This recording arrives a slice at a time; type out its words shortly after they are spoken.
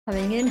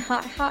Coming in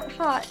hot, hot,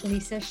 hot,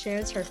 Lisa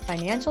shares her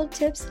financial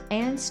tips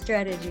and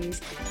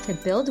strategies to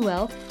build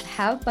wealth,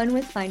 have fun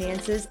with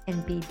finances,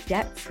 and be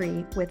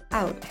debt-free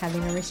without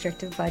having a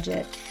restrictive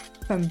budget.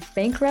 From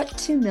bankrupt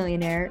to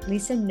millionaire,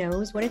 Lisa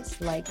knows what it's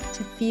like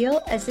to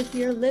feel as if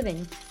you're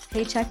living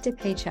paycheck to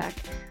paycheck.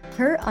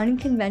 Her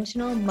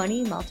unconventional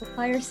money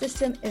multiplier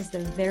system is the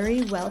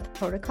very wealth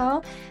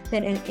protocol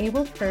that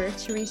enabled her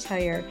to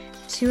retire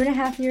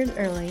 2.5 years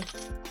early,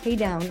 pay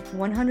down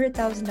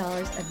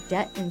 $100,000 of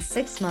debt in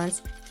 6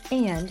 months,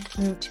 and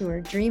move to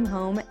her dream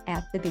home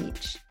at the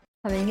beach.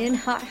 Coming in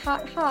hot,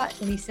 hot, hot,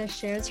 Lisa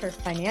shares her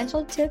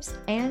financial tips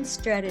and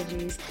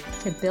strategies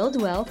to build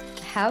wealth,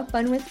 have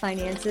fun with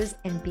finances,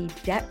 and be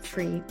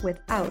debt-free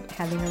without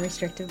having a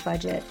restrictive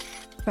budget.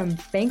 From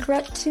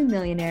bankrupt to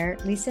millionaire,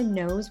 Lisa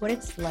knows what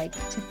it's like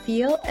to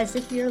feel as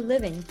if you're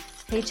living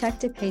paycheck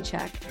to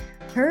paycheck.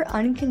 Her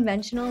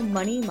unconventional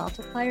money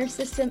multiplier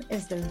system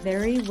is the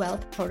very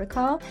wealth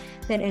protocol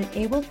that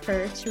enabled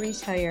her to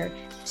retire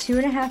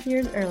 2.5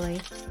 years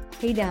early,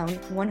 pay down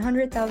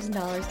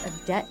 $100,000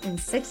 of debt in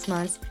 6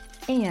 months,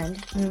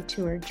 and move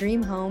to her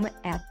dream home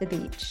at the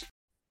beach.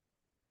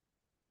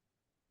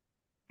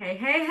 Hey,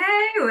 hey,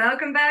 hey,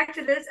 welcome back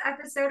to this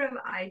episode of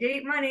I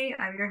Date Money.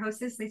 I'm your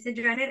hostess, Lisa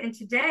Drennan, and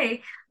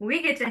today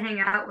we get to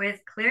hang out with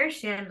Claire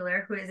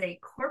Chandler, who is a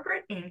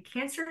corporate and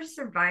cancer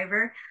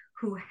survivor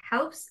who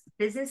helps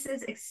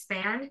businesses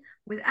expand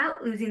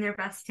without losing their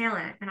best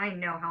talent. And I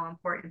know how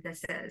important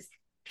this is.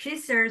 She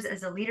serves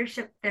as a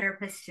leadership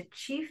therapist to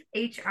chief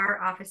HR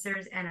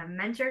officers and a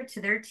mentor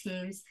to their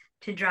teams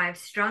to drive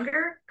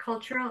stronger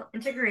cultural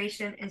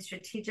integration and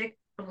strategic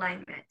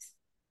alignment.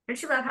 Don't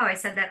you love how I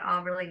said that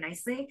all really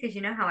nicely? Because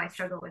you know how I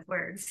struggle with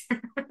words.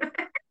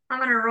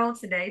 I'm on a roll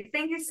today.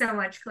 Thank you so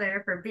much,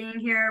 Claire, for being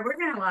here. We're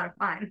going to have a lot of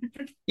fun.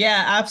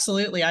 Yeah,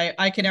 absolutely.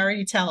 I can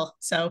already tell.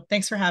 So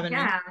thanks for having me.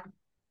 Yeah.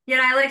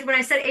 Yeah, I liked when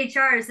I said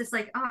HR, it's just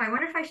like, oh, I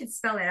wonder if I should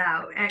spell it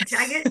out. And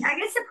I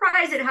get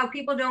surprised at how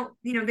people don't,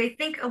 they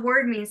think a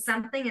word means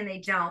something and they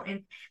don't.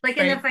 And like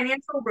in the Right.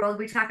 financial world,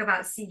 we talk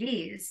about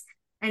CDs.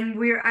 And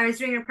I was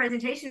doing a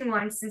presentation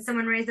once and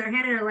someone raised their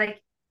hand and they're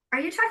like, are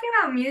you talking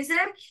about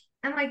music?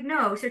 I'm like,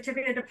 no,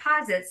 certificate of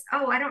deposits.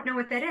 Oh, I don't know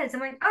what that is. I'm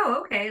like,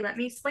 oh, okay, let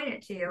me explain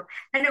it to you.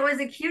 And it was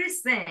the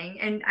cutest thing.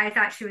 And I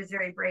thought she was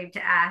very brave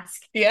to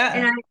ask. And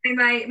Yeah.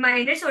 my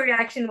initial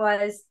reaction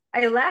was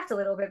I laughed a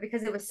little bit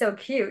because it was so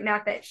cute.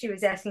 Not that she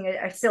was asking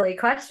a silly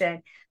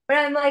question, but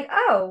I'm like,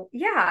 oh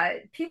yeah,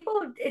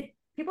 people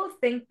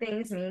think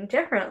things mean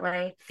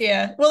differently.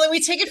 Yeah. Well, and we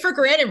take it for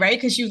granted, right?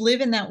 Because you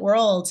live in that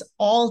world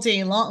all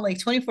day long, like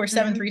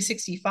 24/7, Mhm.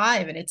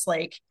 365. And it's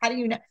like, how do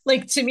you know?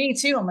 Like to me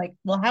too, I'm like,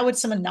 well, how would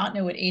someone not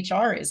know what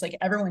HR is? Like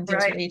everyone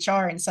deals with Right.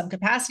 HR in some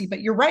capacity,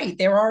 but you're right.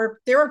 There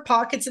are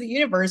pockets of the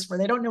universe where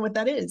they don't know what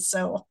that is.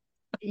 So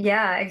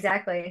Yeah,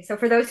 exactly. So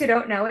for those who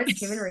don't know,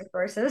 it's human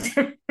resources.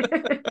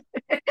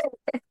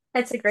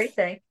 That's a great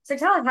thing. So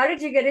tell us, how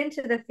did you get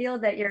into the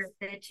field that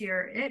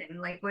you're in?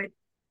 Like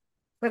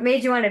what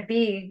made you want to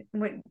be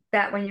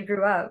that when you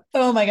grew up?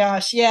 oh my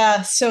gosh,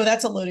 yeah. So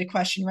that's a loaded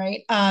question,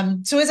 right?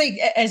 So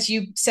as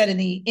you said in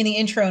the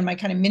intro in my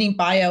kind of mini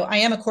bio, I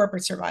am a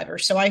corporate survivor.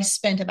 So I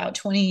spent about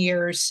 20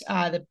 years,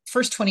 the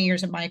first 20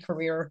 years of my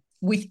career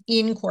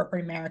within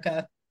corporate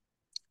America.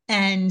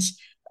 And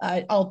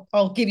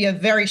I'll give you a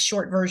very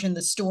short version of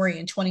the story.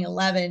 In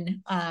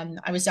 2011,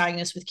 I was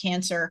diagnosed with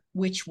cancer,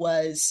 which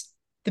was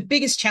the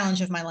biggest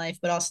challenge of my life,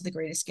 but also the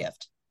greatest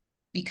gift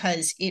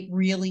because it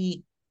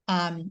really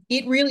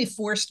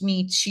forced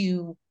me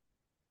to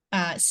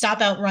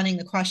stop outrunning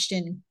the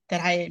question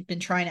that I had been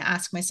trying to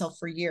ask myself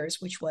for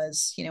years, which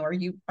was, are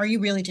you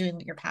really doing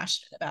what you're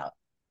passionate about?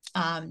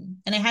 And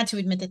I had to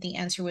admit that the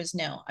answer was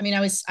no. I mean,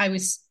 I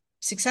was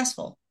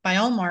successful by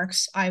all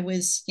marks. I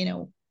was,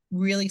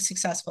 really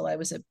successful. I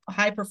was a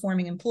high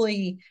performing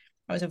employee.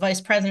 I was a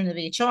vice president of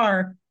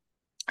HR.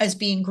 I was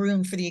being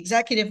groomed for the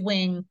executive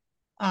wing.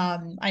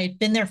 I had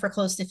been there for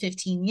close to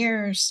 15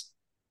 years,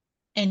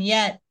 and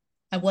yet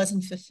I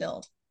wasn't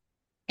fulfilled.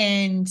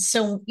 And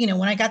so,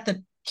 when I got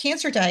the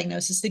cancer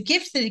diagnosis, the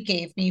gift that it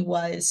gave me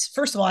was,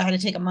 first of all, I had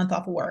to take a month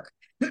off of work.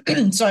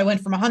 So I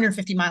went from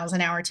 150 miles an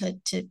hour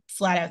to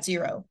flat out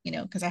zero,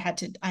 because I had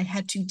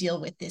to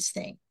deal with this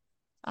thing.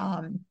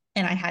 And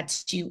I had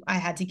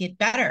to get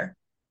better.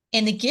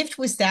 And the gift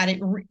was that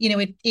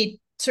it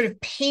sort of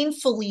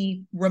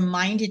painfully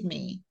reminded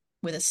me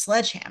with a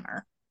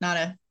sledgehammer, not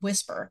a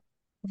whisper,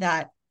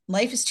 that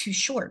life is too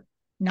short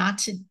not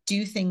to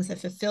do things that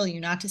fulfill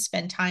you, not to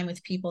spend time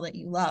with people that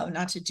you love,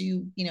 not to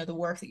do, the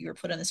work that you were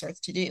put on this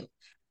earth to do.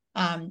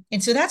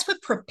 And so that's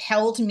what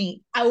propelled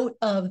me out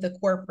of the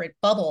corporate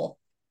bubble.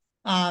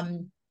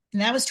 And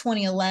that was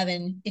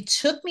 2011. It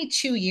took me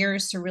 2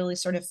 years to really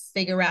sort of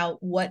figure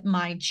out what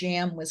my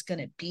jam was going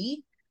to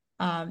be.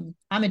 I'm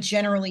a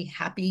generally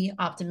happy,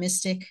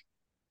 optimistic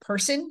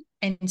person.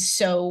 And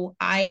so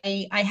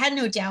I had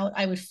no doubt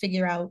I would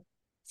figure out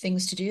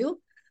things to do.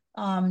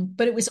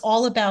 But it was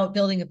all about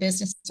building a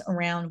business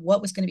around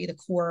what was going to be the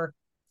core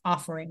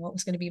offering, what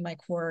was going to be my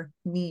core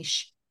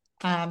niche.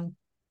 Um,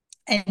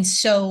 And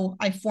so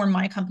I formed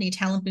my company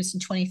Talent Boost in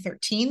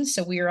 2013.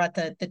 So we are at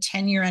the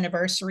 10-year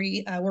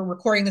anniversary. We're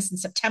recording this in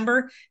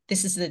September.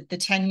 This is the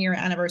 10-year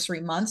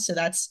anniversary month. So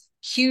that's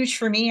huge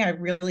for me. I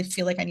really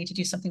feel like I need to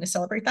do something to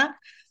celebrate that.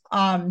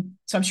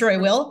 So I'm sure I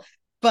will.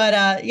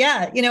 But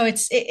yeah,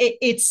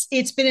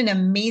 it's been an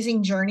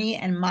amazing journey.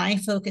 And my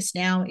focus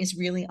now is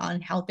really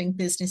on helping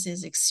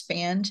businesses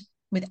expand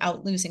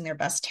without losing their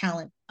best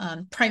talent,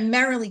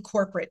 primarily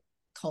corporate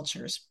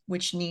cultures,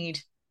 which need,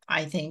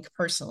 I think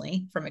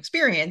personally from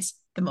experience,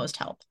 the most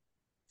help.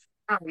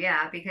 Oh,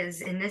 yeah,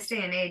 because in this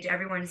day and age,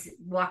 everyone's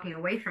walking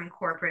away from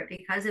corporate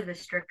because of the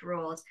strict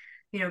rules,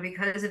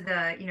 because of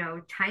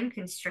the, time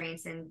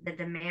constraints and the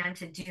demand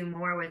to do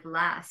more with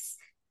less.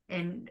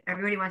 And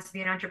everybody wants to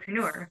be an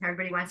entrepreneur.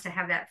 Everybody wants to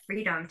have that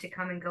freedom to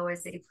come and go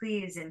as they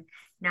please and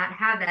not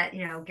have that,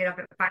 get up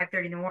at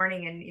 5:30 in the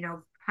morning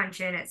and,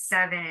 punch in at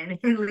 7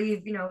 and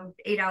leave,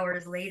 8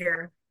 hours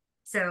later.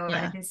 So I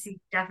Yeah. can see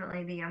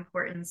definitely the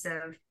importance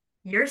of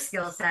your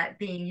skill set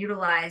being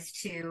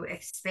utilized to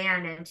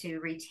expand and to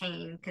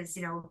retain. Because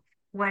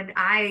when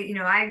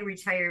I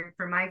retired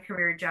from my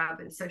career job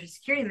at the Social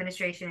Security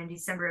Administration in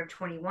December of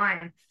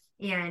 21,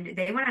 and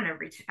they went on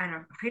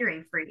a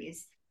hiring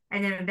freeze.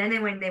 And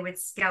then when they would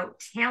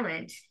scout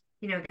talent,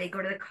 they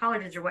go to the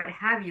colleges or what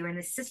have you, and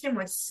the system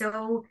was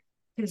so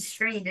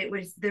constrained.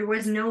 There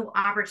was no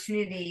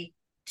opportunity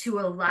to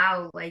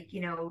allow, like,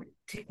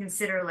 to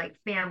consider like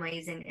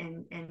families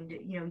and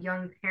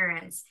young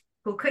parents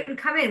who couldn't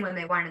come in when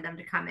they wanted them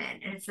to come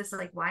in. And it's just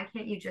like, why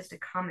can't you just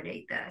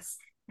accommodate this?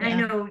 And I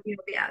Yeah. know,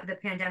 the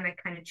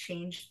pandemic kind of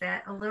changed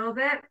that a little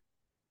bit,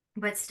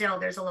 but still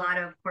there's a lot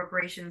of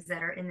corporations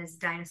that are in this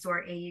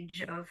dinosaur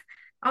age of,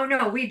 oh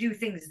no, we do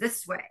things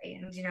this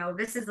way. And,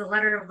 this is the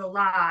letter of the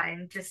law,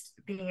 and just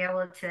being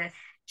able to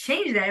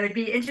change that. It would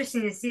be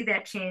interesting to see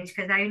that change,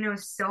 because I know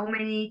so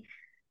many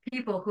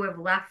people who have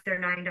left their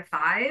 9 to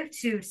 5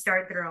 to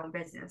start their own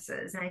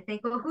businesses. And I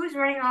think, well, who's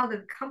running all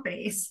the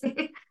companies?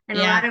 And a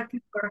Yeah. lot of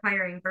people are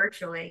hiring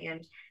virtually,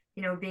 and,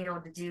 being able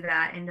to do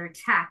that in their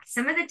tech.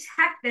 Some of the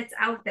tech that's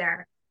out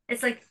there,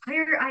 it's like,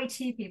 hire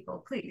IT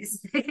people,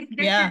 please. Get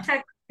your Yeah.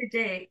 tech up to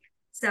date.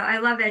 So I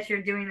love that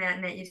you're doing that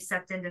and that you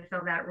stepped in to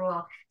fill that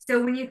role.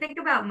 So when you think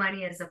about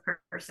money as a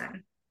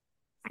person,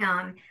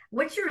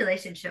 what's your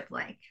relationship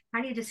like?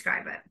 How do you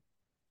describe it?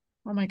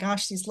 Oh my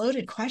gosh, these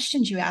loaded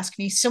questions you ask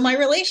me. So my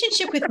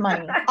relationship with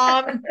money,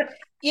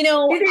 you You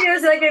know, think it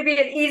was like going to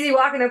be an easy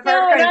walk in the park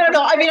no, kind not of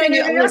at all. I mean, I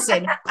knew, interview?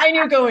 listen, I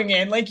knew going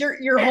in, like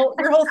your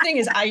whole thing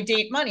is I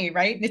date money,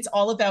 right? And it's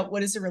all about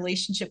what is the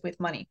relationship with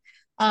money.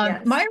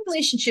 Yes. My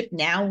relationship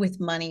now with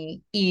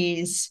money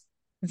is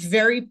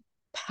very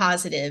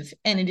positive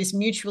and it is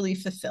mutually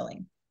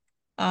fulfilling.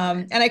 Love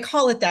it. And I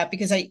call it that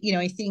because I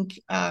think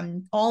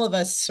all of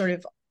us sort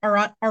of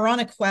are on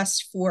a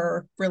quest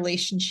for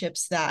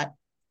relationships that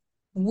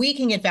we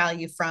can get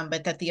value from,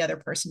 but that the other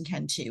person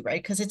can too,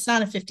 right? Because it's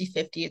not a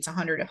 50-50, it's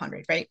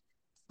 100-100, right?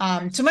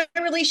 So my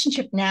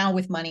relationship now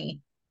with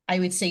money, I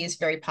would say, is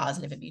very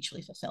positive and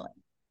mutually fulfilling.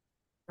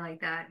 I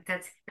like that.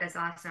 That's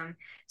awesome.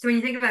 So when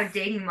you think about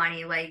dating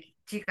money, like,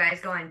 do you guys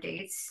go on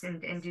dates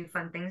and do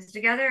fun things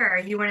together? Or are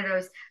you one of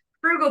those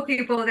frugal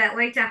people that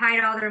like to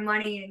hide all their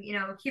money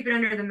and, keep it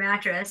under the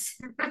mattress?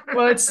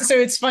 Well,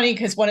 it's funny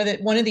because one of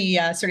the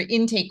sort of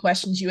intake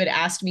questions you had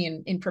asked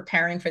me in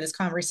preparing for this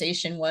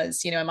conversation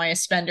was, am I a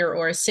spender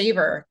or a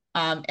saver?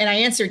 And I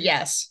answered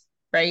yes,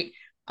 right?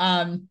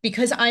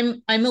 Because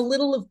I'm a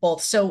little of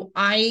both. So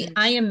I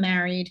am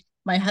married.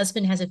 My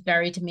husband has a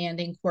very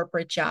demanding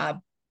corporate job.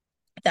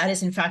 That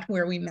is, in fact,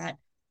 where we met.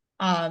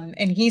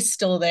 And he's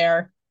still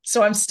there.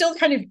 So I'm still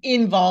kind of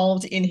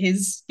involved in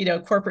his,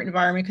 corporate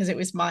environment because it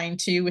was mine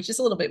too, which is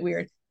a little bit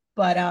weird.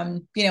 But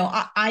I'm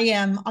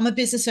a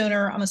business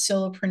owner, I'm a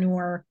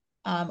solopreneur.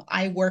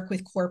 I work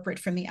with corporate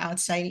from the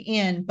outside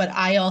in, but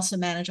I also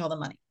manage all the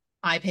money.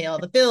 I pay all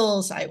the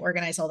bills, I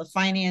organize all the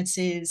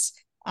finances.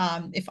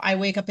 If I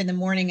wake up in the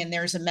morning and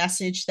there's a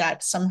message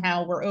that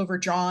somehow we're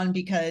overdrawn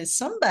because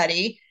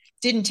somebody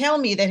didn't tell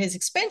me that his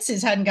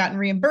expenses hadn't gotten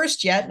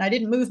reimbursed yet and I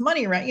didn't move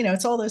money right,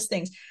 it's all those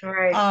things. All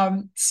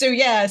right. So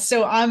yeah,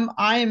 so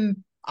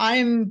I'm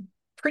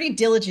pretty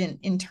diligent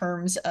in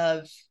terms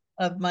of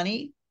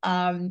money.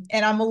 And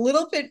I'm a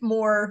little bit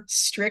more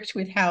strict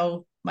with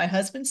how my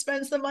husband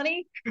spends the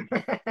money.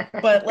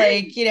 But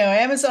like,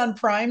 Amazon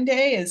Prime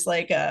Day is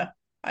like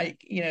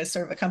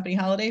sort of a company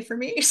holiday for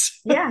me.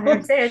 Yeah, I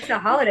would say it's a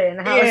holiday in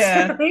the house.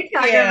 Yeah, What are you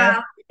talking yeah,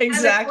 about? I look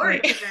exactly.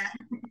 forward to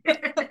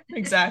that.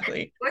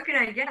 Exactly. What can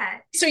I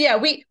get? So yeah,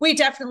 we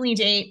definitely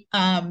date.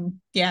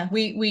 Yeah,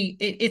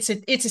 it's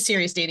a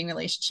serious dating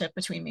relationship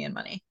between me and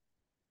money.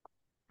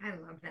 I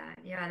love that.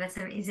 Yeah, that's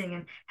amazing.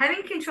 And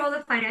having control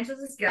of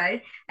financials is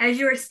good. As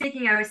you were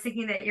speaking, I was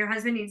thinking that your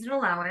husband needs an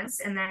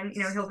allowance, and then,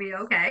 he'll be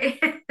okay.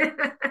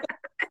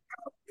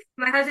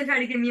 My husband tried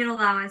to give me an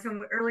allowance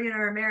from early in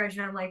our marriage,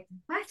 and I'm like,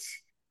 what?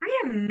 I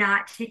am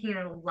not taking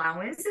an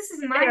allowance. This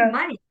is my Yeah.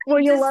 money. Well,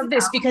 you'll Just love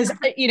this because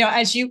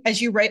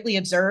as you rightly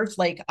observed,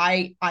 like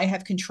I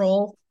have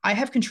control. I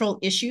have control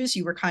issues.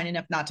 You were kind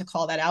enough not to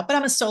call that out, but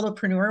I'm a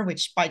solopreneur,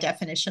 which by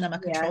definition I'm a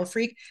yeah, control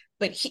freak.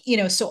 But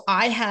so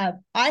I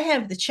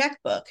have the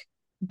checkbook,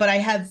 but I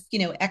have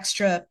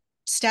extra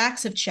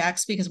stacks of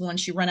checks because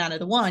once you run out of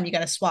the one, you got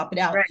to swap it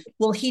out. right.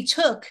 Well, he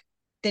took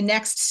the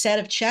next set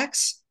of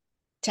checks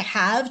to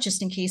have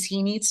just in case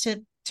he needs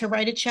to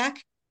write a check.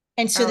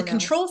 And so Oh the no.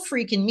 control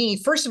freak in me,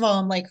 first of all,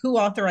 I'm like, who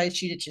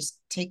authorized you to just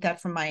take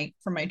that from my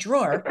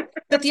drawer?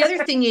 But the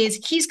other thing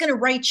is he's going to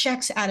write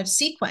checks out of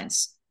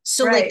sequence.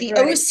 So like Right, the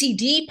right.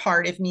 OCD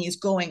part of me is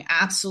going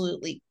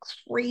absolutely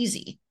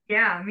crazy.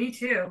 Yeah, me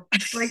too.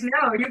 Like,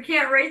 no, you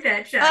can't write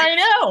that check. I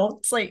know.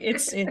 It's like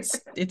it's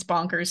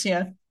bonkers.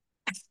 Yeah.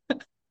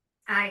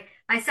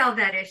 I solved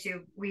that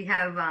issue. We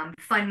have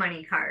fun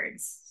money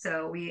cards.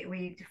 So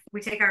we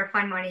take our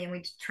fun money and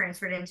we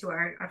transfer it into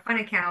our fun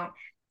account,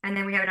 and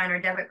then we have it on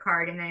our debit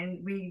card, and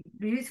then we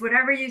use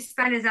whatever you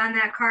spend is on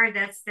that card.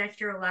 That's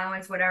your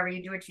allowance, whatever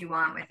you do what you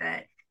want with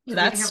it. Well, So we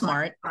that's have lots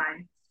smart. of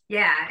fun.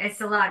 Yeah,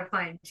 it's a lot of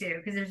fun too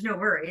because there's no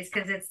worries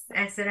because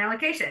it's an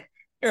allocation.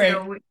 Right.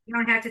 So we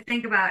don't have to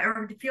think about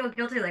or feel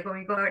guilty like when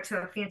we go out to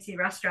a fancy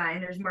restaurant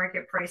and there's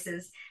market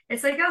prices.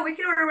 It's like, oh, we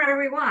can order whatever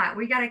we want.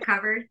 We got it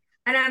covered.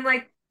 And I'm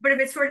like, but if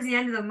it's towards the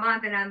end of the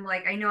month and I'm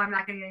like, I know I'm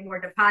not going to get any more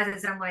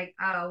deposits, I'm like,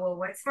 oh, well,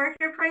 what's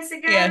market price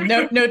Yeah.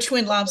 again? No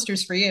twin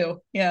lobsters for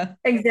you. Yeah.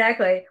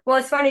 Exactly. Well,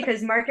 it's funny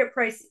because market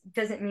price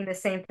doesn't mean the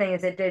same thing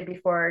as it did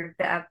before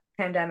the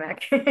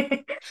pandemic.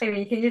 I mean,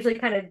 you can usually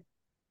kind of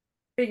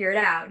figure it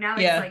out. Now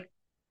it's Yeah. like,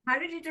 how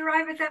did you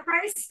derive at that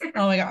price?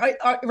 Oh my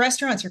God.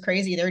 Restaurants are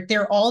crazy.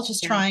 They're all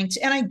just Yeah. trying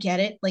to, and I get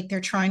it. Like they're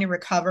trying to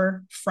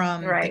recover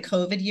from the Right.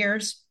 COVID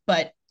years,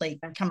 but like,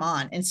 come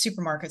on. And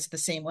supermarkets the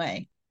same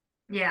way.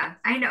 Yeah,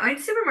 I know. And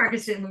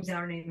supermarkets didn't lose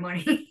out on any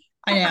money.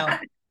 I know.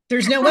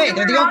 There's no Well, way.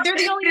 They're the only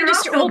we were all industry.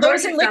 still Well,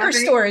 those in grocery liquor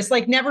shopping. stores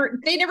like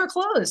they never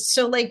closed.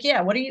 So like,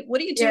 yeah, what are you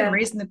doing Yeah,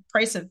 raising the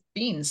price of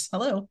beans?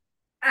 Hello.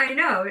 I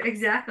know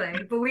exactly.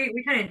 But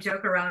we kind of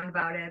joke around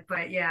about it.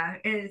 But yeah,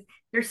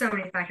 there's so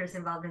many factors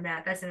involved in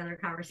that. That's another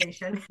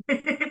conversation.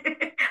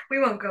 We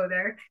won't go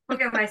there. I'll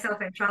get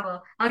myself in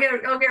trouble. I'll get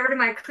rid of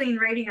my clean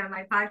rating on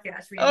my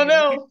podcast Oh review. We can't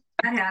no.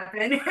 let that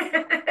happen.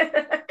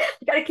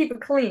 You got to keep it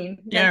clean.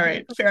 You got Yeah, to keep right.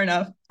 it clean. Fair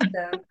enough.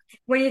 So,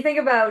 when you think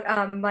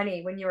about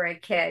money when you were a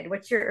kid,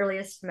 what's your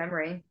earliest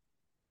memory?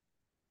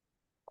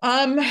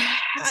 Um,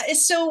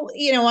 so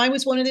I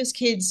was one of those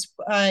kids.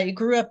 I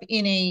grew up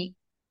in a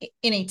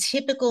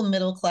typical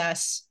middle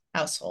class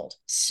household.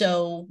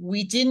 So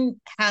we didn't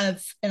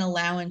have an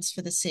allowance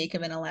for the sake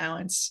of an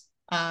allowance.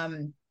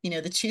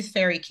 The tooth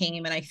fairy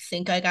came and I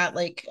think I got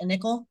like a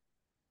nickel,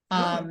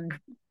 Oh, um,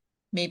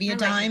 maybe I a like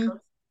dime. nickels.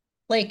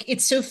 Like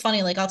it's so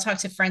funny. Like I'll talk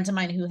to friends of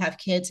mine who have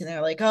kids and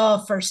they're like,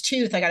 "Oh, first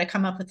tooth, I got to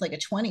come up with like a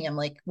 20." I'm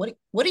like, "What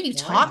are you What?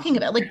 talking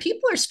about?" Like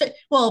people are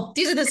well,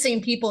 these are the same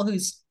people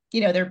whose,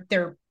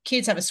 their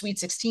kids have a sweet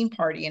 16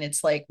 party and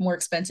it's like more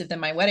expensive than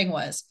my wedding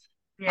was.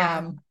 Yeah.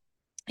 Um,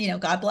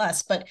 God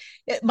bless. But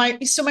my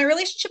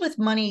relationship with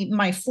money,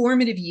 my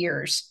formative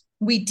years,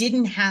 we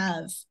didn't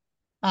have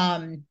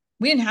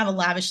a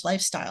lavish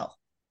lifestyle.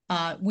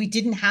 We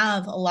didn't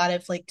have a lot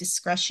of like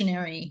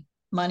discretionary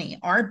money.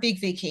 Our big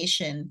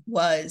vacation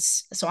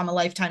was, so I'm a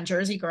lifetime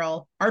Jersey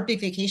girl. Our big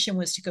vacation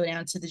was to go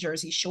down to the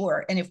Jersey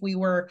Shore. And if we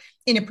were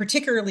in a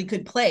particularly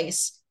good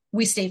place,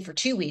 we stayed for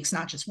 2 weeks,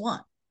 not just one.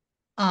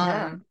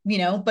 Yeah.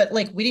 But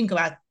like we didn't go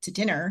out to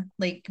dinner,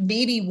 like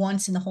maybe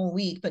once in the whole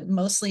week, but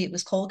mostly it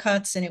was cold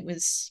cuts and it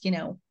was,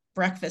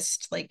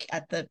 breakfast like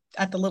at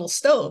the little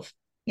stove,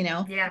 you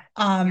know. Yeah.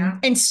 Yeah.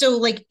 And so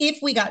like if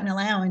we got an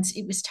allowance,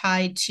 it was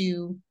tied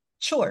to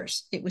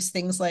chores. It was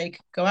things like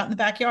go out in the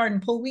backyard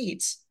and pull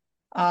weeds.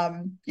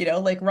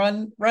 Like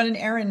run an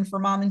errand for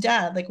mom and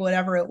dad, like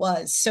whatever it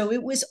was. So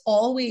it was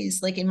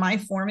always like in my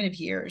formative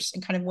years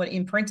and kind of what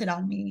imprinted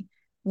on me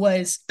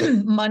was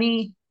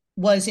money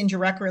was in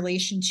direct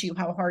relation to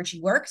how hard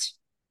you worked.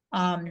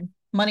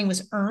 Money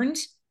was earned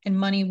and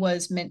money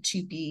was meant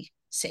to be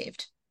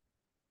saved.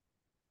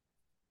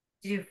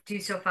 Do you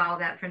still follow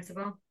that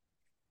principle?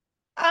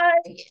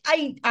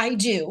 I I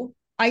do.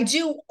 I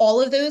do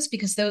all of those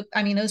because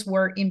those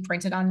were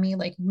imprinted on me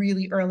like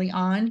really early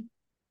on.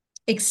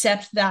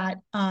 Except that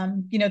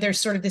there's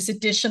sort of this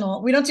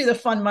additional. We don't do the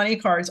fun money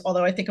cards,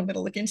 although I think I'm going to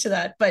look into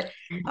that. But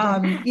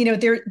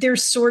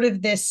there's sort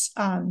of this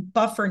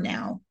buffer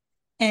now,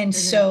 and Hmm.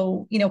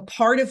 so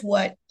part of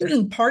what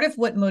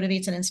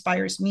motivates and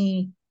inspires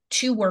me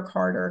to work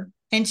harder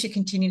and to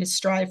continue to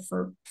strive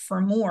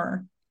for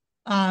more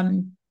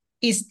um,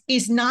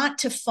 is not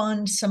to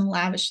fund some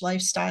lavish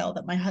lifestyle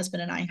that my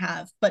husband and I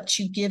have, but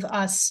to give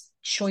us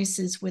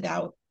choices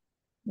without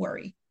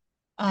worry,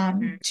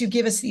 Hmm. to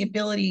give us the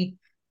ability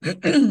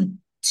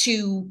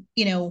to,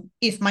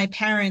 if my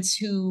parents,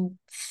 who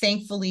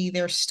thankfully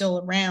they're still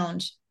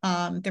around,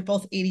 they're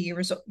both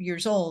 80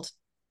 years old.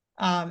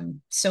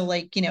 So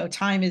like,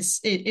 time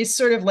is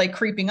sort of like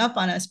creeping up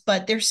on us,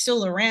 but they're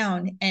still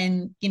around.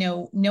 And,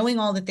 knowing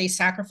all that they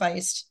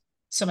sacrificed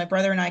so my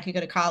brother and I could go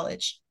to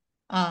college,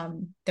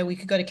 that we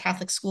could go to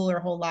Catholic school our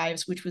whole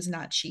lives, which was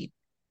not cheap.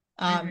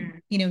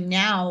 You know,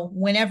 now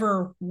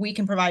whenever we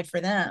can provide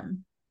for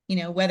them, you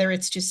know, whether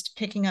it's just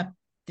picking up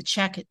the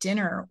check at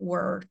dinner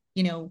or,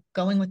 you know,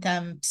 going with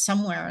them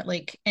somewhere,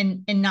 like,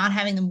 and not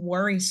having them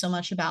worry so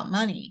much about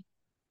money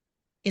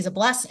is a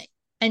blessing.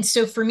 And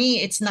so for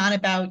me, it's not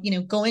about, you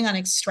know, going on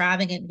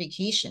extravagant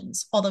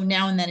vacations, although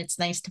now and then it's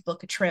nice to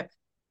book a trip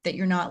that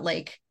you're not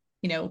like,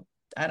 you know,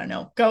 I don't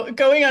know,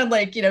 going on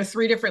like, you know,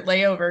 3 different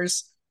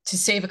layovers to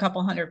save a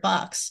couple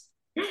 $100.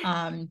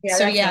 Yeah,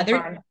 So that's yeah,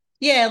 no fun.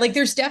 yeah, like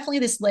there's definitely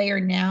this layer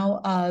now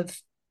of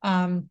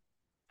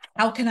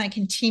how can I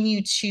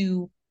continue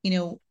to, you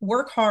know,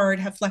 work hard,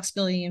 have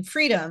flexibility and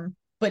freedom,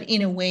 but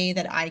in a way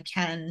that I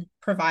can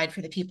provide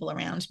for the people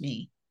around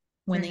me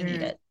when they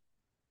need it.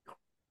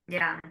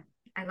 Yeah,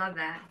 I love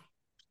that.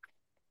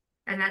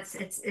 And that's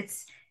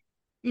it's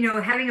you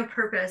know, having a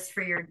purpose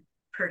for your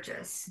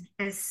purchase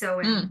is so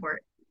Mm,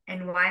 important.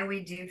 And why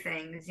we do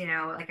things, you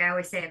know, like I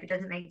always say, if it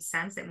doesn't make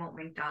sense, it won't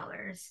make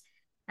dollars.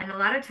 And a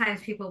lot of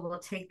times people will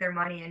take their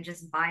money and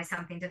just buy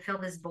something to fill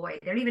this void.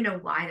 They don't even know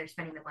why they're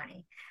spending the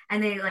money.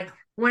 And they like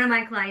one of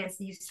my clients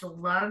used to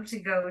love to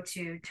go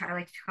to, I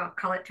like to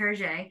call it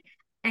Target,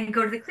 and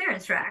go to the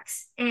clearance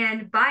racks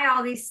and buy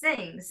all these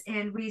things.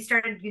 And we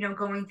started, you know,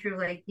 going through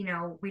like, you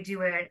know, we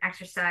do an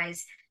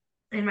exercise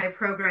in my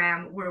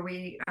program where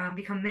we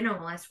become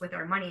minimalist with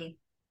our money,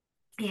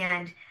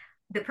 and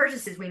the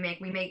purchases we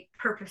make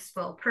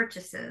purposeful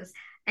purchases.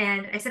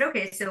 And I said,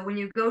 okay, so when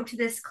you go to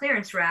this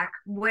clearance rack,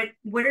 what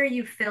are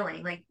you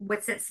feeling? Like,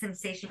 what's that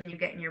sensation you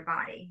get in your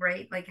body,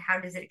 right? Like, how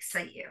does it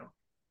excite you?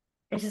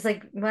 It's just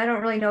like, well, I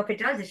don't really know if it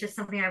does. It's just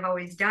something I've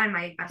always done.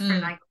 My best friend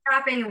and I mm, go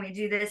shopping and we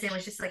do this, and it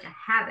was just like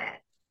a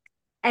habit.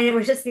 And it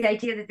was just the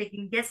idea that they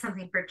can get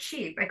something for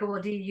cheap. I go,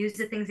 well, do you use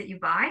the things that you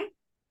buy?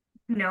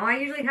 No, I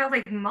usually have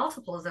like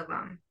multiples of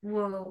them.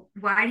 Well,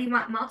 why do you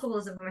want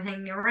multiples of them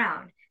hanging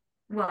around?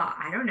 Well,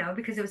 I don't know,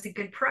 because it was a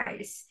good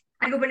price.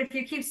 I go, but if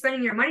you keep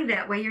spending your money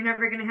that way, you're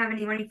never going to have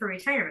any money for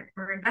retirement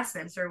or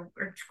investments or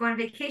to go on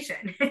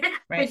vacation because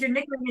right. you're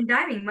nickel and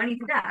diming money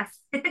to death.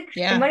 And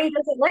Yeah. money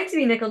doesn't like to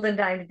be nickel and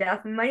dime to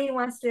death. Money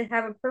wants to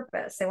have a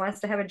purpose. It wants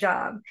to have a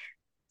job.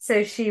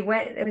 So she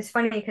went, it was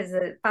funny because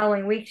the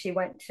following week she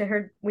went to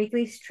her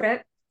weekly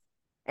trip,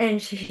 and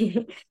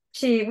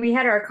we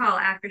had our call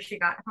after she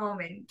got home,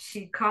 and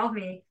she called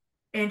me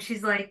and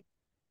she's like,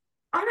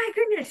 oh my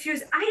goodness, she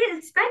goes, I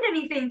didn't spend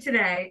anything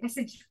today. I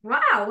said,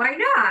 wow, why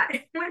not?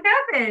 What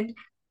happened?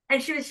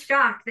 And she was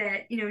shocked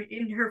that, you know,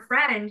 in her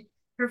friend's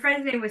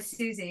name was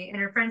Susie,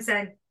 and her friend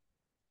said,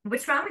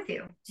 what's wrong with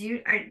you?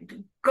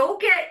 Go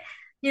get,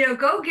 you know,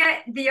 go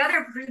get the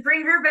other,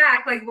 bring her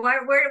back. Like,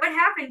 what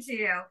happened to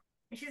you?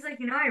 And she's like,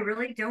 you know, I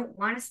really don't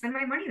want to spend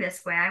my money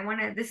this way.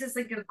 This is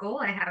like a goal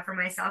I have for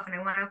myself, and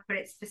I want to put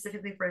it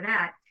specifically for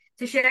that.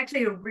 So she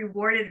actually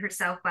rewarded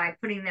herself by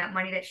putting that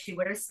money that she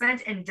would have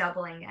spent and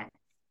doubling it.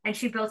 And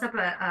she built up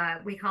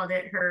we called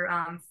it her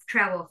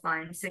travel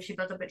fund. So she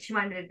built up, but she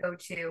wanted to go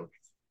to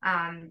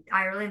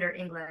Ireland or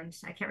England.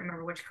 I can't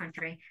remember which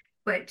country,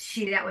 but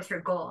that was her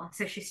goal.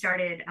 So she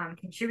started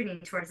contributing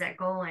towards that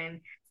goal,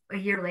 and a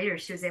year later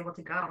she was able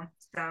to go.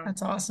 So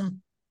That's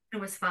awesome. it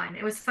was fun.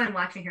 It was fun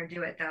watching her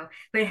do it though,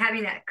 but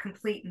having that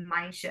complete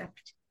mind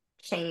shift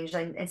change,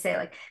 and say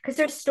like, because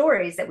there's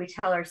stories that we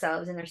tell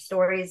ourselves, and there's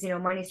stories, you know,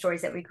 money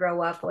stories that we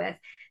grow up with.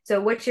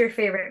 So what's your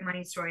favorite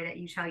money story that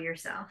you tell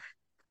yourself?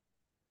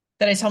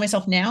 That I tell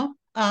myself now.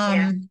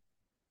 Yeah.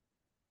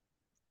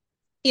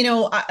 You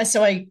know,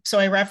 so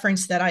I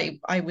referenced that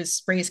I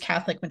was raised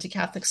Catholic, went to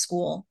Catholic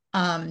school.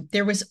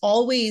 There was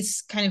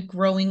always kind of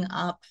growing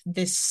up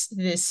this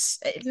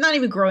not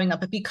even growing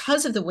up, but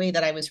because of the way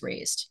that I was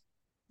raised,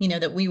 you know,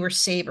 that we were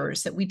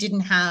savers, that we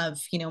didn't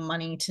have, you know,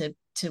 money to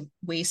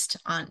waste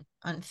on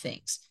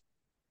things.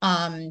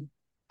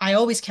 I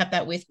always kept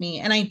that with me,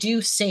 and I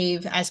do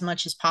save as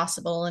much as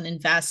possible and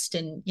invest,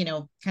 and you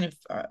know, kind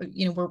of,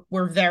 you know,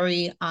 we're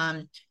very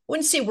I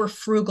wouldn't say we're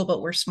frugal,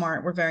 but we're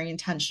smart. We're very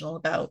intentional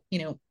about, you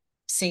know,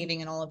 saving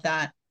and all of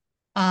that.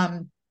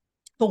 Um,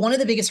 but one of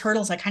the biggest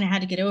hurdles I kind of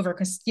had to get over,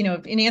 because, you know,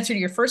 in answer to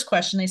your first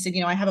question, I said, you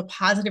know, I have a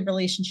positive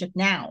relationship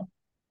now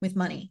with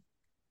money.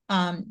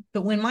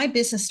 But when my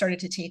business started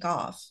to take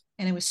off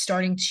and it was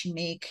starting to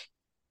make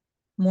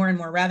more and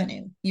more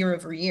revenue year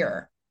over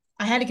year,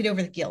 I had to get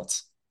over the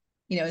guilt.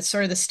 You know, it's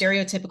sort of the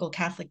stereotypical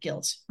Catholic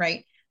guilt,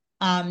 right?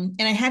 And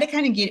I had to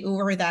kind of get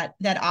over that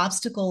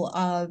obstacle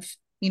of,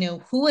 you know,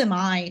 who am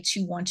I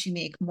to want to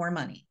make more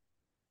money?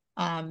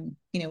 You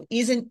know,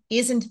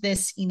 isn't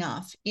this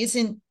enough?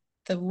 Isn't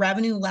the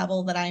revenue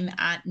level that I'm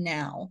at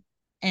now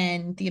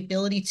and the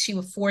ability to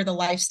afford the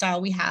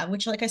lifestyle we have,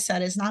 which, like I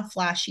said, is not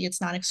flashy,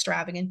 it's not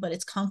extravagant, but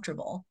it's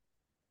comfortable,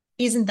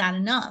 isn't that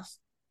enough?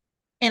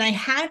 And I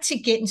had to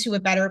get into a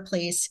better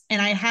place.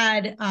 And I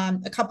had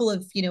a couple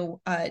of, you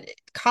know,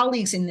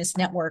 colleagues in this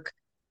network,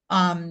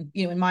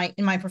 you know, in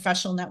my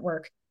professional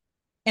network.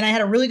 And I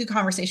had a really good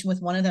conversation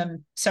with one of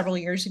them several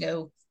years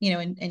ago, you know,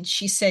 and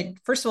she said,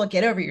 first of all,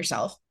 get over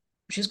yourself,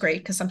 which is great,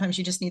 because sometimes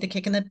you just need a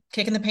kick in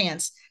the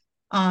pants.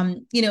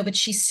 But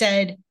she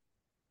said,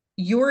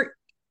 your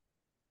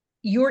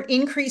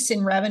increase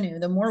in revenue,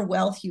 the more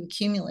wealth you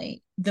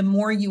accumulate, the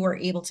more you are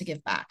able to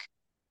give back.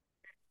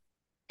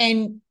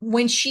 And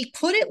when she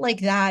put it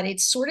like that, it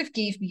sort of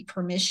gave me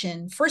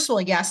permission, first of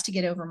all, yes, to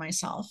get over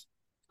myself,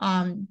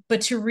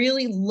 but to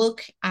really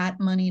look at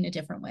money in a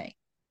different way.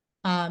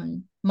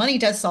 Money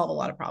does solve a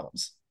lot of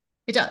problems.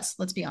 It does,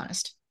 let's be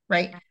honest,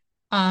 right?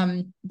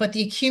 But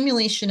the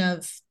accumulation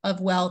of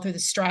wealth, or the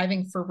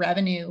striving for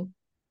revenue,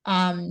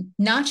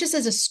 not just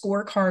as a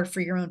scorecard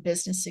for your own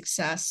business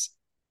success,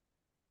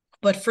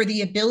 but for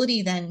the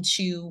ability then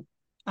to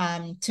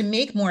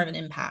make more of an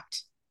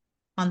impact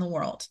on the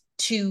world,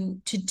 to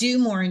do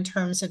more in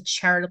terms of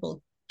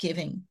charitable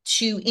giving,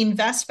 to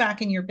invest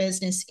back in your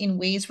business in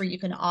ways where you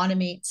can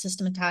automate,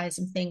 systematize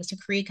some things to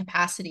create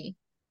capacity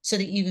so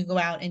that you can go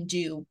out and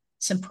do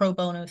some pro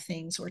bono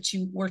things, or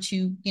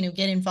to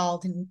get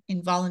involved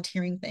in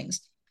volunteering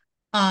things.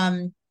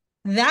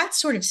 That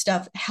sort of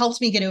stuff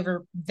helps me get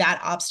over that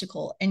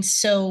obstacle. And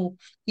so,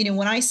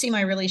 when I see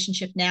my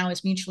relationship now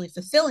as mutually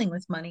fulfilling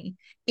with money,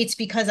 it's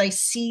because I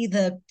see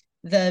the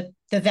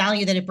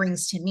value that it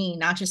brings to me,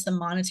 not just the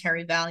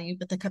monetary value,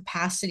 but the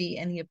capacity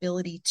and the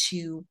ability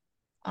to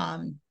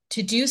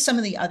do some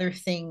of the other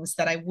things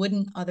that I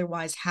wouldn't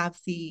otherwise have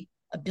the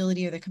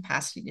ability or the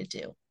capacity to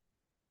do.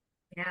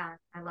 Yeah,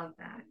 I love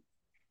that.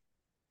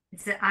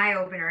 It's an eye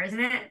opener, isn't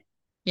it?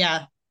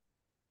 Yeah.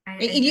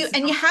 And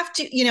you have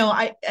to,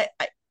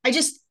 I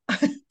just,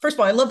 first of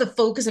all, I love the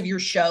focus of your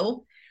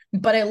show,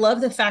 but I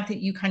love the fact that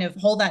you kind of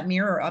hold that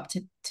mirror up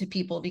to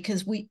people,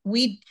 because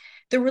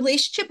the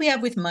relationship we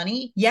have with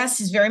money,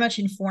 yes, is very much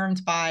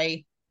informed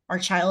by our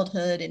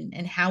childhood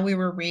and how we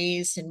were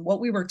raised and what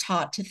we were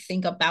taught to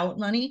think about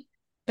money.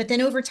 But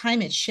then over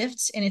time it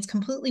shifts, and it's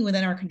completely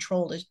within our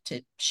control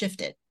to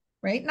shift it,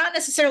 right? Not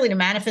necessarily to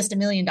manifest $1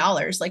 million.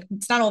 Like,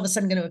 it's not all of a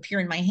sudden going to appear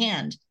in my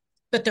hand,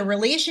 but the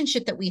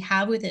relationship that we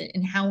have with it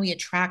and how we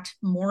attract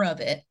more of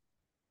it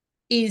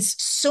is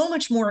so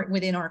much more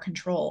within our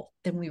control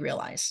than we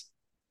realize.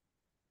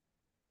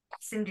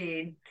 Yes,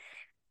 indeed.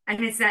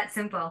 And it's that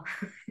simple.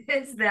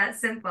 It's that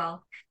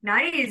simple.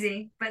 Not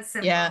easy, but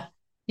simple. Yeah.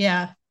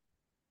 Yeah.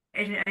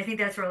 And I think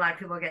that's where a lot of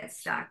people get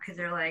stuck, because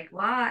they're like,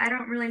 well, I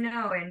don't really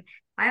know. And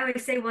I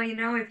always say, well,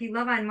 if you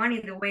love on money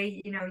the way,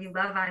 you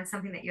love on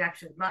something that you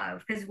actually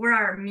love, because we're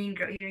our mean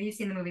girl. You've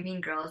seen the movie Mean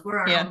Girls. We're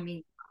our own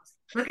mean girls.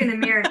 Look in the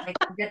mirror and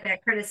get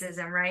that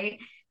criticism, right?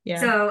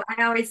 Yeah. So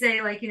I always say,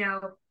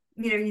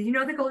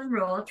 the golden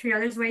rule: treat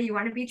others the way you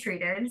want to be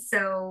treated.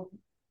 So,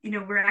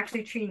 we're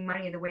actually treating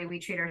money the way we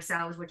treat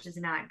ourselves, which is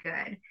not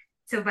good.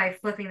 So by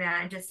flipping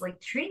that and just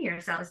treating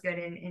yourselves good,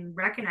 and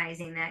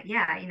recognizing that,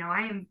 yeah, I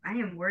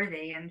am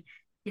worthy, and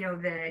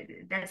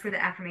that's where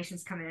the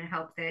affirmations come in and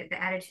help, the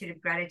attitude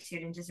of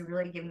gratitude and just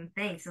really giving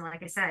thanks. And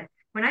like I said,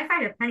 when I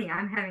find a penny,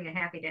 I'm having a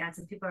happy dance,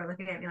 and people are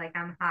looking at me like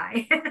I'm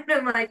high. And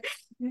I'm like,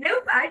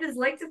 nope, I just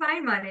like to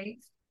find money.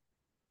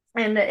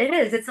 And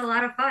it's a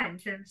lot of fun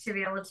to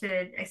be able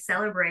to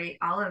celebrate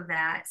all of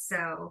that.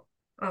 So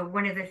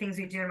one of the things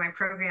we do in my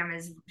program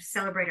is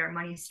celebrate our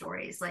money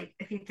stories. Like,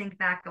 if you think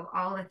back of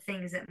all the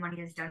things that money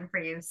has done for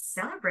you,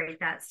 celebrate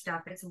that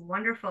stuff. It's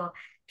wonderful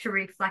to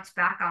reflect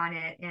back on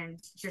it and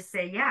just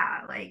say,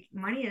 yeah,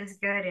 money is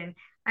good. And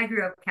I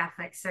grew up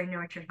Catholic, so I know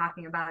what you're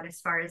talking about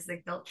as far as the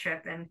guilt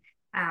trip. And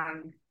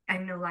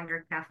I'm no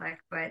longer Catholic,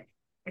 but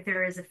if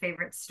there is a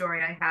favorite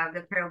story I have,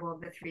 the parable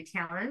of the 3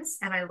 talents.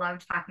 And I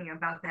love talking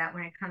about that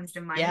when it comes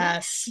to money.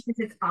 Yes. Because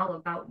it's all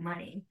about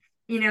money.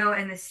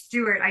 And the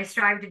steward, I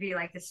strive to be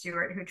like the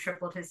steward who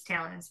tripled his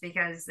talents,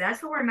 because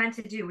that's what we're meant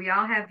to do. We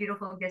all have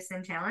beautiful gifts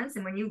and talents.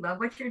 And when you love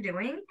what you're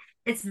doing,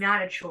 it's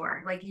not a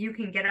chore. You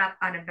can get up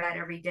out of bed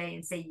every day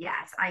and say,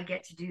 yes, I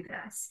get to do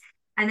this.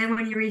 And then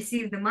when you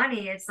receive the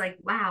money, it's like,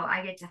 wow,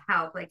 I get to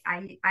help.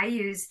 I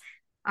use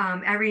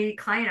every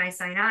client I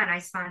sign on, I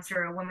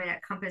sponsor a woman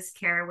at Compass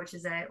Care, which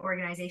is an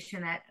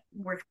organization that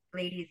works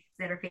with ladies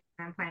that are facing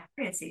unplanned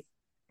pregnancy.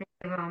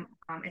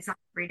 It's not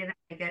free to them.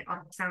 They get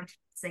ultrasound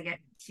tests, they get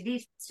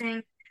STD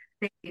testing,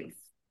 they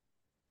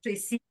actually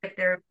see if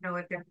they're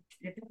really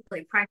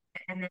pregnant,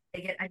 and then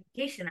they get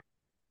education.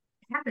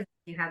 What happens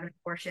if you have an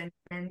abortion?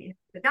 And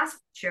the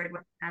gospel shared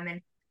with them,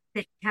 and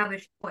they have a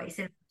choice,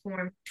 an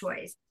informed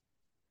choice.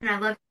 And I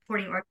love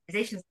supporting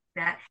organizations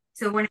like that.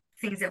 So one of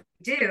the things that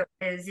we do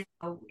is,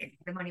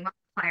 the money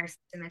multiplier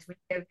system is we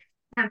give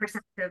 10%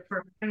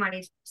 for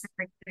money, 10%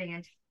 for giving,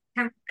 and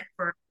 10%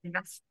 for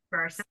investing for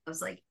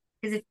ourselves.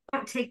 Because if you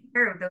don't take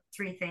care of those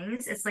 3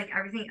 things, it's like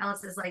everything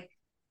else is I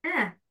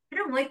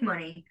don't like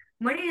money.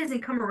 Money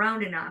doesn't come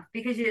around enough,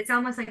 because it's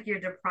almost like you're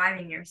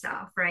depriving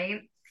yourself,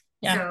 right?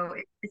 Yeah. So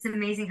it's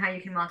amazing how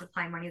you can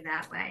multiply money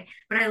that way.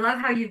 But I love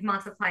how you've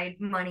multiplied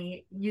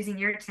money using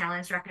your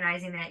talents,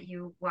 recognizing that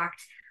you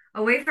walked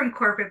away from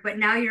corporate, but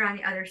now you're on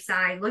the other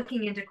side,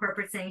 looking into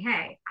corporate, saying,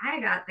 hey, I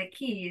got the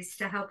keys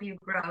to help you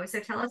grow. So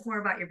tell us more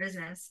about your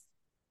business.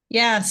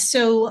 Yeah.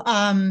 So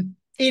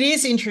it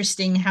is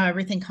interesting how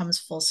everything comes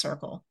full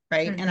circle,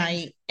 right?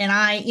 Mm-hmm. And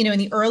I, in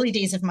the early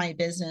days of my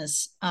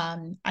business,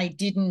 I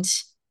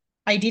didn't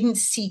I didn't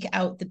seek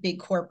out the big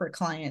corporate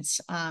clients.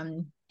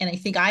 And I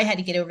think I had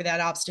to get over that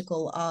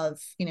obstacle of,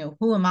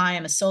 who am I?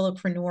 I'm a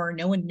solopreneur.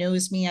 No one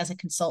knows me as a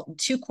consultant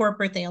to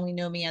corporate. They only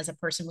know me as a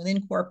person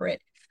within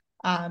corporate.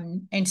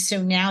 And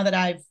so now that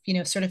I've,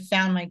 sort of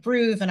found my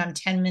groove and I'm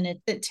 10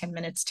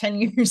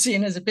 years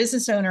in as a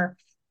business owner,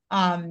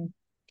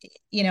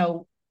 you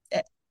know,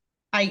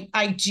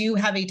 I do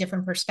have a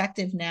different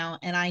perspective now,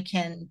 and I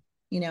can,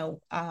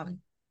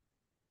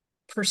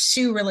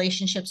 pursue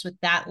relationships with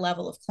that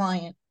level of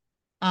client.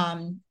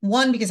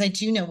 One, because I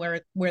do know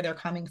where they're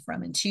coming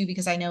from, and two,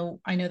 because I know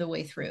the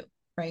way through,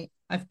 right?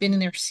 I've been in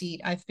their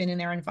seat, I've been in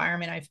their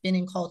environment, I've been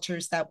in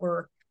cultures that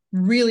were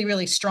really,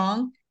 really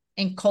strong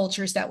and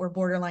cultures that were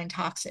borderline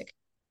toxic.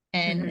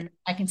 And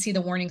I can see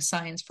the warning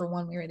signs for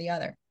one way or the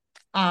other.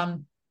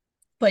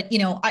 But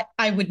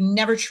I would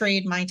never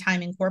trade my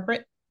time in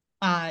corporate.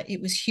 It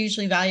was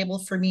hugely valuable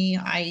for me.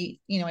 I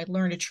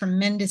learned a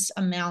tremendous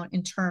amount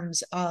in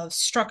terms of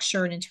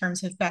structure and in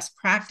terms of best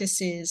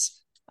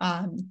practices.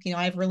 I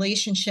have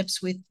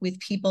relationships with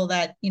people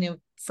that,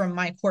 from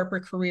my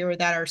corporate career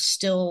that are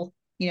still,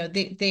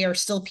 they are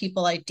still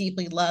people I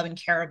deeply love and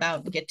care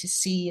about and get to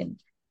see, and,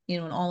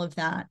 and all of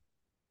that.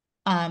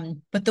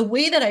 But the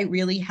way that I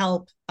really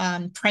help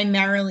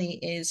primarily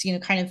is,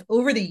 kind of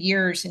over the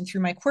years and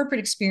through my corporate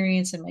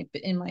experience and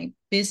my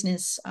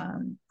business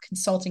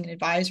consulting and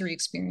advisory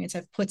experience,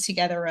 I've put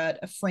together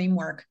a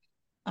framework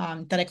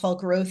that I call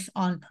Growth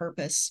on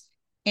Purpose.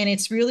 And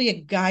it's really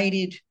a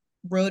guided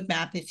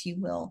roadmap, if you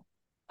will,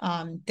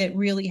 that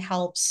really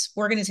helps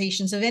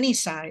organizations of any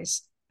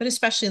size, but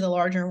especially the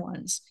larger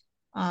ones,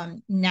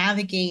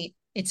 navigate.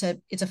 It's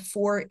a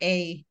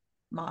 4A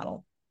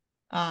model.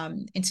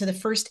 And so the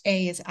first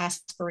A is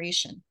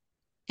aspiration,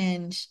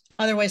 and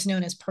otherwise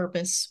known as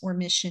purpose or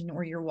mission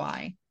or your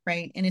why,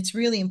 right? And it's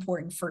really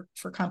important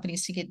for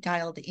companies to get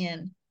dialed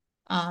in,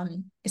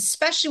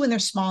 especially when they're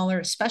smaller,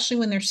 especially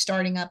when they're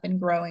starting up and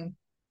growing.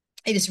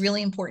 It is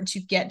really important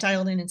to get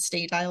dialed in and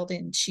stay dialed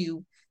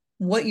into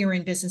what you're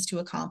in business to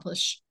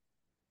accomplish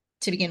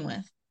to begin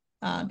with.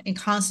 And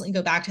constantly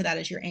go back to that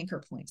as your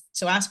anchor point.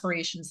 So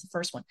aspiration is the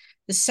first one.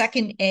 The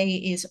second A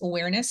is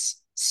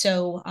awareness.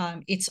 So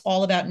it's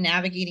all about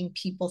navigating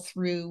people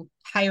through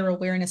higher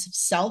awareness of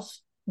self,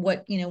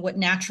 what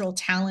natural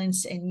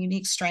talents and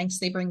unique strengths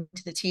they bring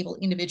to the table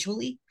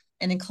individually,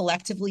 and then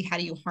collectively, how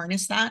do you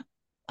harness that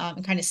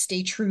and kind of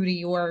stay true to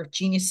your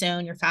genius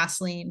zone, your fast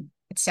lane,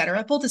 et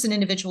cetera, both as an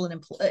individual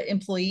and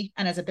employee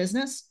and as a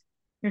business.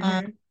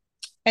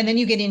 And then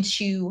you get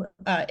into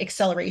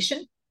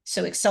acceleration.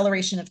 So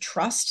acceleration of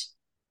trust.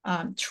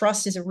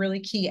 Trust is a really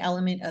key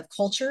element of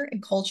culture,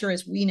 and culture,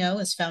 as we know,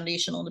 is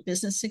foundational to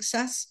business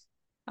success.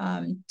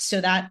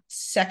 So that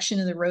section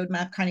of the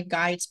roadmap kind of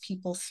guides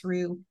people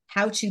through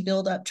how to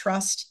build up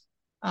trust,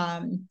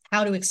 how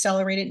to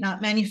accelerate it,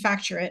 not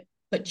manufacture it,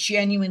 but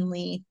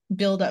genuinely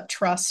build up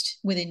trust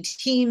within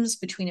teams,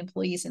 between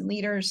employees and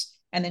leaders,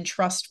 and then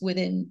trust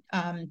within,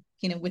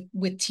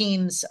 with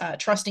teams,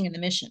 trusting in the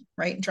mission,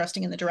 right? And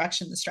trusting in the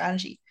direction, the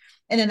strategy.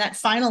 And then that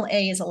final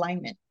A is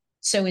alignment.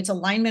 So it's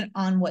alignment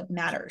on what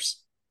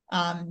matters.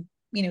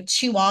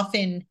 Too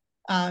often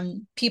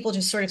people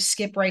just sort of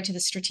skip right to the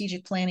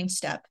strategic planning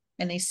step,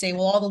 and they say,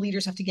 well, all the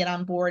leaders have to get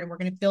on board and we're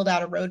going to build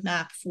out a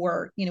roadmap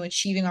for,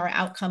 achieving our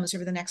outcomes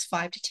over the next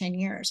 5 to 10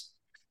 years.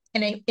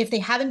 And if they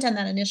haven't done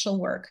that initial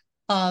work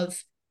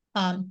of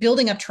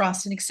building up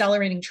trust and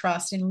accelerating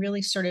trust, and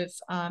really sort of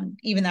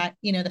even that,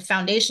 the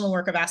foundational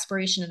work of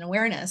aspiration and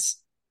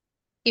awareness,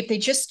 if they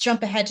just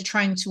jump ahead to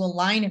trying to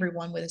align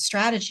everyone with a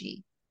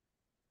strategy,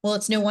 well,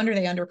 it's no wonder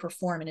they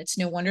underperform, and it's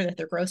no wonder that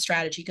their growth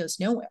strategy goes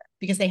nowhere,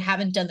 because they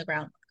haven't done the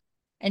groundwork.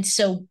 And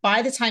so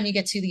by the time you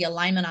get to the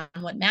alignment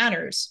on what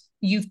matters,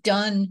 you've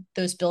done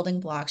those building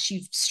blocks,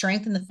 you've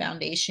strengthened the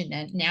foundation,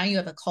 and now you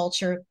have a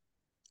culture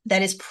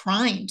that is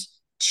primed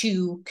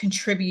to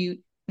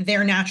contribute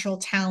their natural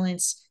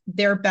talents,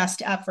 their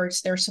best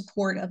efforts, their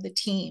support of the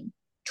team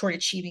toward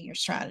achieving your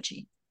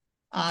strategy.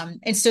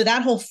 And so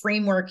that whole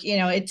framework,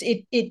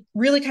 it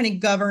really kind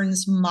of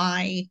governs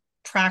my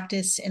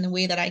practice and the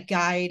way that I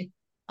guide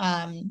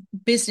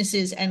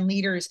businesses and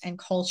leaders and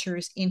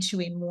cultures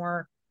into a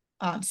more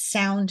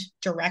sound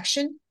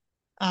direction.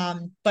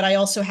 But I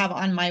also have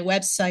on my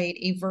website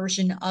a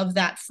version of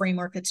that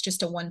framework that's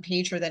just a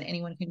one-pager that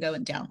anyone can go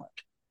and download.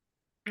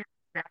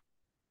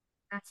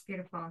 That's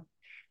beautiful.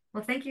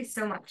 Well, thank you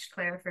so much,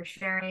 Claire, for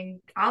sharing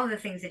all of the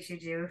things that you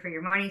do for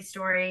your money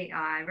story.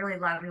 I really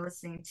love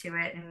listening to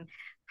it and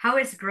how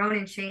it's grown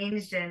and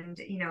changed, and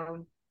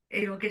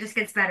it just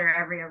gets better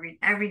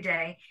every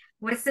day.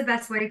 What's the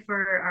best way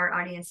for our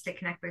audience to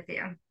connect with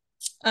you?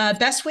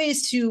 Best way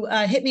is to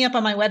hit me up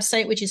on my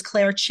website, which is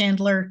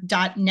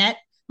clairechandler.net.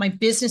 My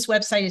business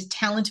website is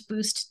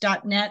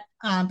talentboost.net,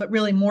 but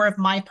really more of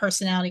my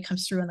personality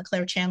comes through on the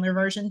Claire Chandler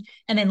version.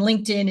 And then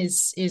LinkedIn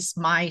is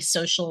my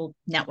social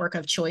network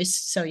of choice.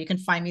 So you can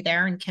find me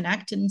there and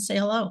connect and say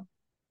hello.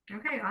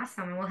 Okay,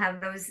 awesome. And we'll have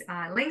those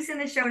links in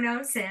the show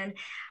notes. And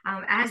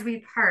as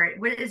we part,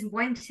 what is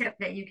one tip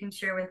that you can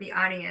share with the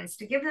audience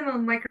to give them a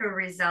micro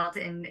result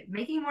in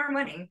making more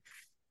money?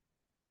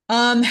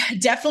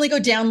 Definitely go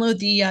download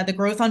the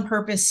Growth on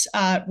Purpose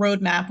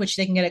roadmap, which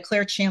they can get at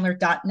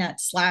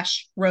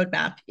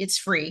clairechandler.net/roadmap. It's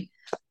free.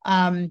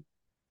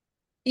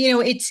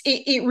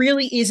 It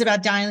really is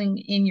about dialing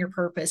in your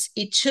purpose.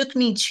 It took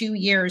me 2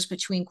 years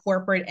between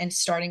corporate and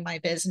starting my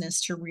business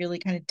to really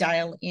kind of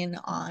dial in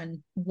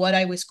on what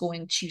I was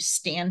going to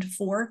stand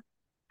for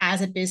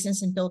as a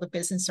business and build a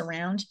business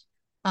around.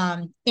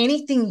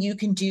 Anything you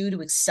can do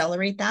to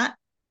accelerate that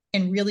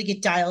and really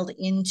get dialed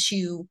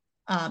into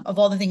of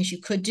all the things you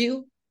could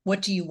do,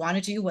 what do you want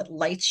to do, what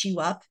lights you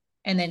up,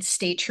 and then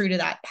stay true to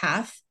that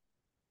path.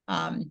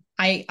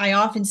 I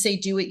often say,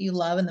 do what you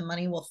love and the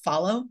money will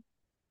follow.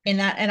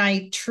 And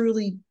I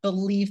truly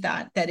believe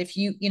that if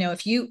you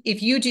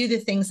do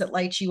the things that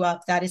light you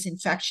up, that is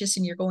infectious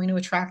and you're going to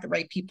attract the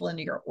right people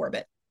into your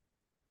orbit.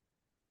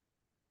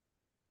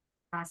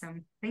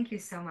 Awesome. Thank you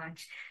so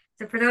much.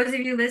 So for those of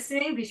you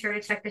listening, be sure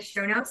to check the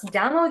show notes,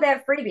 download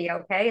that freebie,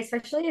 okay?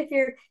 Especially if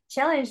you're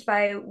challenged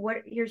by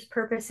what your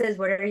purpose is,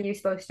 what are you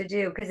supposed to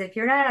do? Because if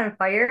you're not on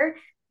fire,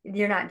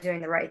 you're not doing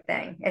the right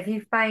thing. If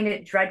you find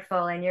it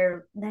dreadful and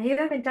you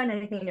haven't done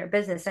anything in your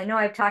business, I know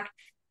I've talked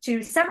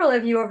to several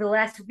of you over the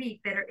last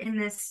week that are in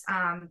this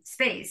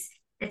space.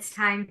 It's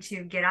time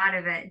to get out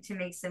of it, to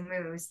make some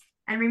moves.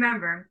 And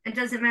remember, it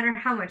doesn't matter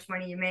how much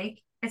money you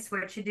make, it's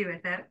what you do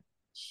with it.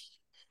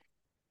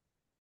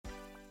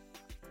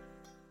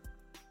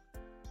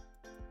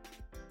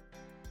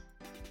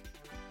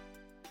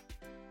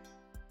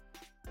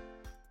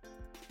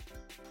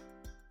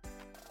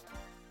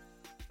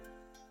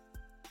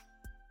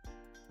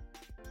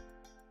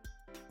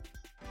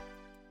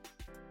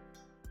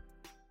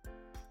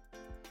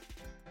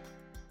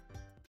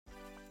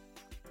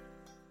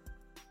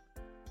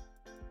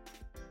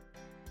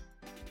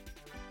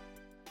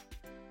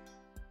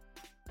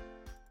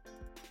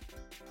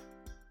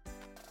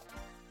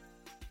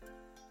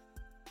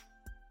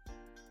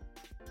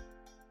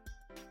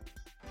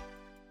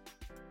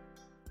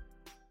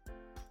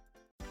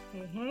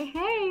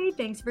 Hey,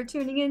 thanks for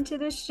tuning into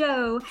the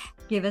show.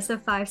 Give us a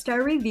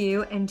 5-star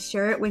review and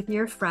share it with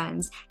your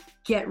friends.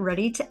 Get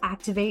ready to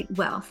activate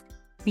wealth.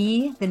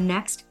 Be the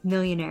next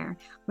millionaire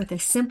with a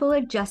simple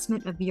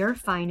adjustment of your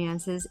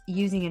finances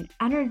using an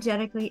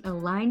energetically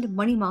aligned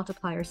money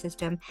multiplier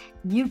system.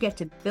 You get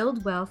to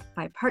build wealth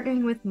by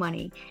partnering with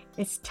money.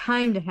 It's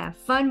time to have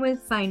fun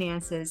with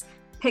finances.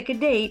 Pick a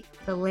date.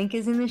 The link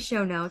is in the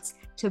show notes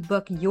to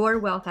book your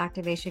wealth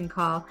activation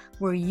call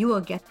where you will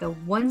get the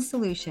one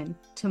solution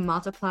to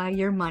multiply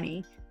your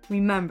money.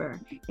 Remember,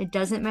 it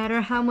doesn't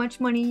matter how much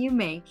money you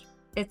make,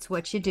 it's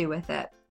what you do with it.